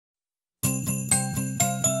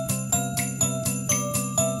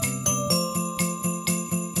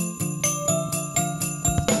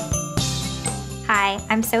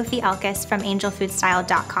I'm Sophie Elkus from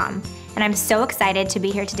BeautiPros.com, and I'm so excited to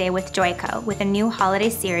be here today with Joico with a new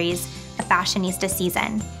holiday series, A Fashionista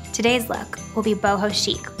Season. Today's look will be boho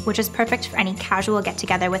chic, which is perfect for any casual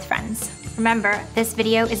get-together with friends. Remember, this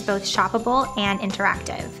video is both shoppable and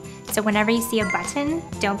interactive, so whenever you see a button,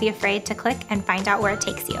 don't be afraid to click and find out where it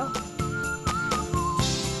takes you.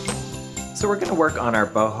 So we're going to work on our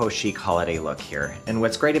boho chic holiday look here. And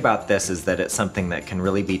what's great about this is that it's something that can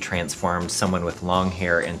really be transformed someone with long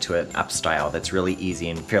hair into an up style that's really easy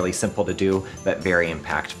and fairly simple to do, but very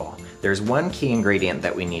impactful. There's one key ingredient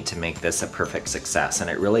that we need to make this a perfect success, and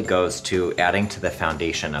it really goes to adding to the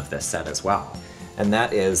foundation of this set as well. And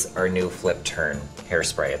that is our new Flip Turn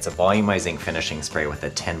hairspray. It's a volumizing finishing spray with a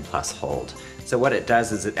 10+ hold. So what it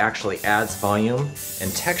does is it actually adds volume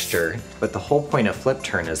and texture, but the whole point of Flip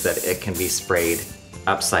Turn is that it can be sprayed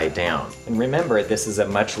upside down. And remember, this is a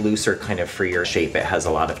much looser kind of freer shape. It has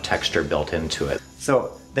a lot of texture built into it.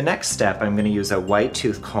 So the next step, I'm going to use a wide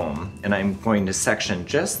tooth comb, and I'm going to section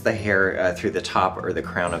just the hair through the top or the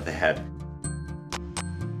crown of the head.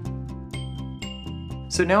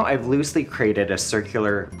 So now I've loosely created a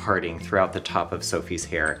circular parting throughout the top of Sophie's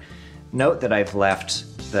hair. Note that I've left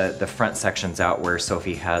the front sections out where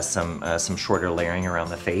Sophie has some shorter layering around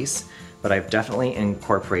the face, but I've definitely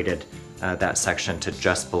incorporated that section to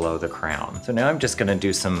just below the crown. So now I'm just going to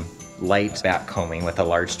do some light back combing with a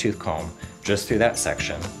large tooth comb just through that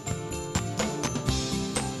section.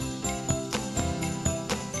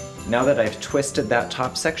 Now that I've twisted that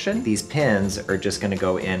top section, these pins are just going to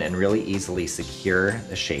go in and really easily secure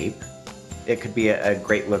the shape. It could be a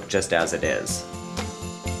great look just as it is.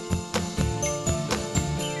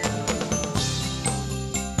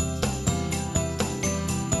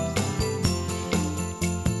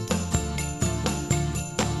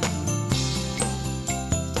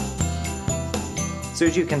 So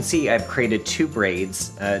as you can see, I've created two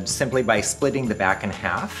braids simply by splitting the back in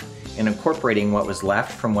half and incorporating what was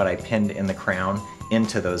left from what I pinned in the crown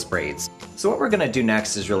into those braids. So what we're going to do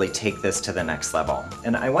next is really take this to the next level.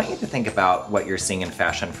 And I want you to think about what you're seeing in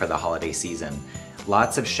fashion for the holiday season.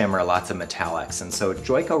 Lots of shimmer, lots of metallics, and so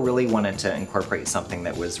Joico really wanted to incorporate something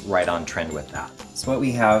that was right on trend with that. So what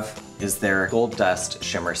we have is their Gold Dust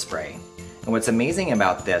Shimmer Spray. And what's amazing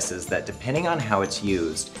about this is that depending on how it's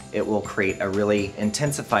used, it will create a really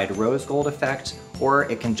intensified rose gold effect, or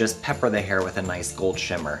it can just pepper the hair with a nice gold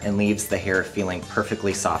shimmer and leaves the hair feeling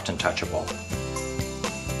perfectly soft and touchable.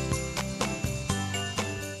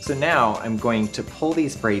 So now I'm going to pull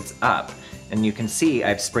these braids up, and you can see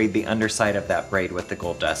I've sprayed the underside of that braid with the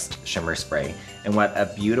Gold Dust Shimmer Spray, and what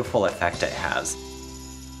a beautiful effect it has.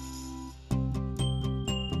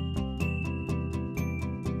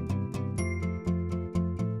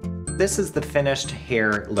 This is the finished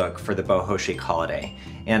hair look for the boho chic holiday,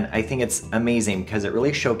 and I think it's amazing because it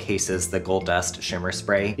really showcases the Gold Dust Shimmer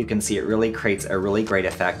Spray. You can see it really creates a really great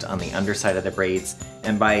effect on the underside of the braids,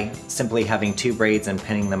 and by simply having two braids and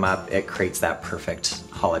pinning them up, it creates that perfect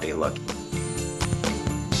holiday look.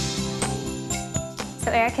 So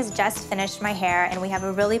Eric has just finished my hair, and we have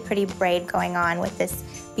a really pretty braid going on with this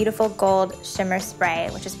beautiful gold shimmer spray,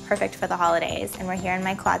 which is perfect for the holidays. And we're here in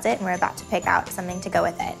my closet, and we're about to pick out something to go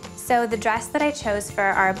with it. So the dress that I chose for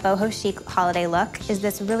our boho chic holiday look is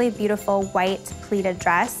this really beautiful white pleated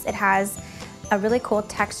dress. It has a really cool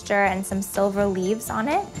texture and some silver leaves on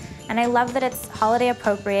it. And I love that it's holiday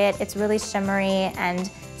appropriate. It's really shimmery and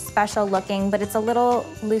special looking, but it's a little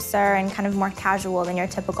looser and kind of more casual than your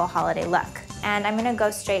typical holiday look. And I'm gonna go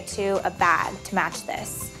straight to a bag to match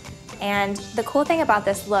this. And the cool thing about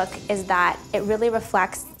this look is that it really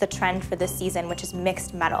reflects the trend for this season, which is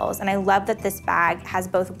mixed metals. And I love that this bag has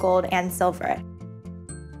both gold and silver.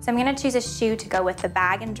 So I'm gonna choose a shoe to go with the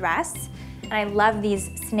bag and dress. And I love these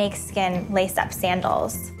snakeskin lace-up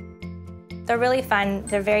sandals. They're really fun,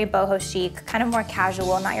 they're very boho chic, kind of more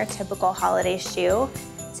casual, not your typical holiday shoe.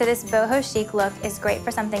 So this boho chic look is great for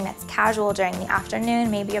something that's casual during the afternoon,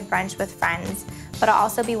 maybe a brunch with friends, but I'll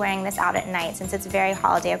also be wearing this out at night since it's very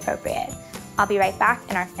holiday appropriate. I'll be right back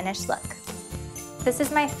in our finished look. This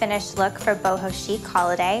is my finished look for boho chic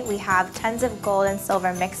holiday. We have tons of gold and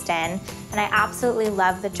silver mixed in, and I absolutely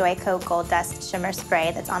love the Joico Gold Dust Shimmer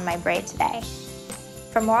Spray that's on my braid today.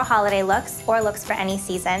 For more holiday looks or looks for any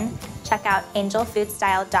season, check out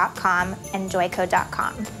BeautiPros.com and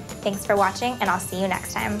Joico.com. Thanks for watching, and I'll see you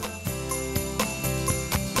next time.